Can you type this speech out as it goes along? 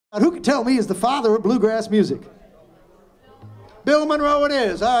Who can tell me is the father of bluegrass music? Bill Monroe it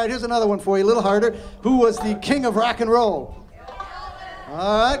is. All right, here's another one for you, a little harder. Who was the king of rock and roll?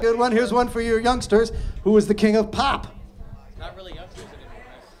 All right, good one. Here's one for your youngsters. Who was the king of pop? Not really youngsters anymore.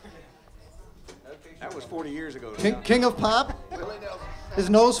 That was 40 years ago. King of pop? His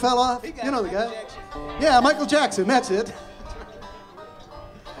nose fell off? You know the guy. Yeah, Michael Jackson, that's it.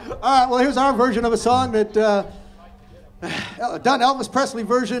 All right, well, here's our version of a song that done Elvis Presley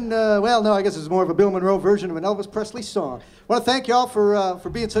version. Well, no, I guess it's more of a Bill Monroe version of an Elvis Presley song. I want to thank y'all for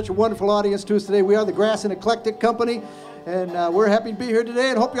being such a wonderful audience to us today. We are the Grass and Eclectic Company, and we're happy to be here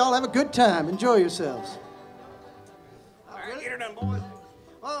today and hope y'all have a good time. Enjoy yourselves. All right, get her done, boys.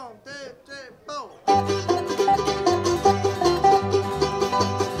 1, 2, 3, 4.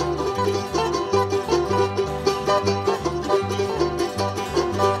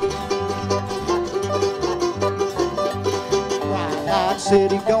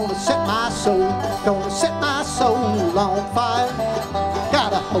 City gonna set my soul on fire.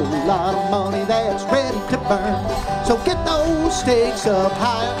 Got a whole lot of money that's ready to burn, so get those stakes up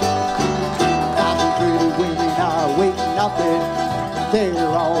higher. Now the pretty women are waiting out there. They're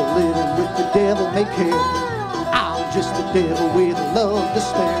all living with the devil may care. I'm just the devil with love to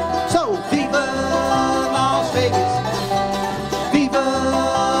spare. So Viva Las Vegas, Viva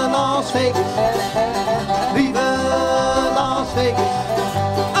Las Vegas, Viva Las Vegas.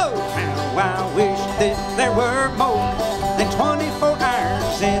 I wish that there were more than 24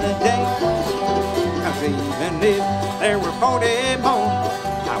 hours in a day. 'Cause even if there were 40 more,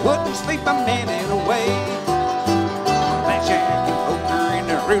 I wouldn't sleep a minute away. Blackjack and poker and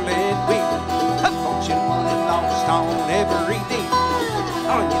the roulette wheel, a fortune won and lost on every deal.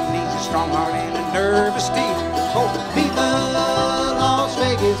 All you need is a strong heart and a nervous steel. Oh, Viva Las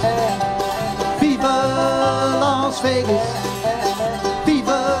Vegas, Viva Las Vegas,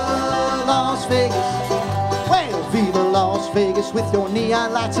 Viva Las Vegas. Well, Viva Las Vegas with your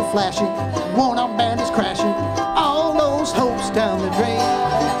neon lights are flashing, worn-out band is crashing, all those hopes down the drain.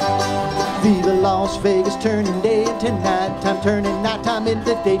 Viva Las Vegas, turning day into nighttime, turning nighttime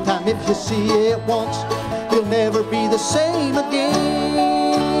into daytime. If you see it once, you'll never be the same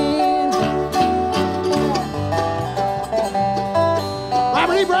again.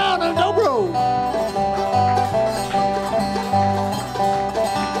 Robert E. Brown and Dobro.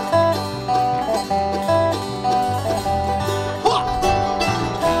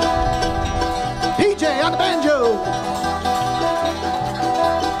 On the banjo.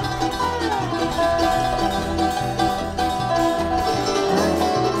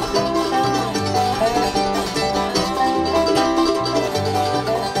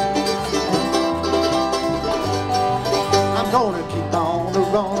 I'm gonna keep on the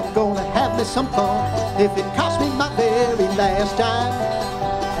run, I'm gonna have me some fun. If it costs me my very last time,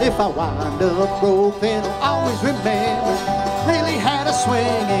 if I wind up broke, then I'll always remember really had a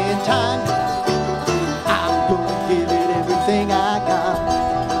swing in time. Give it everything I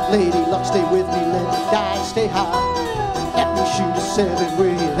got. Lady luck, stay with me, let me die, stay high. Let me shoot a 7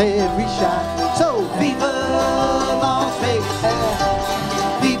 with every shot. So Viva Las Vegas,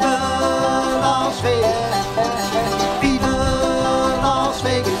 Viva Las Vegas, Viva Las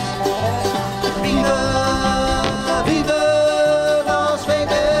Vegas, Viva, Viva Las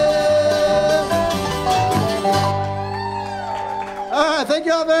Vegas. All right, thank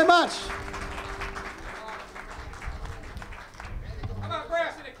you all very much.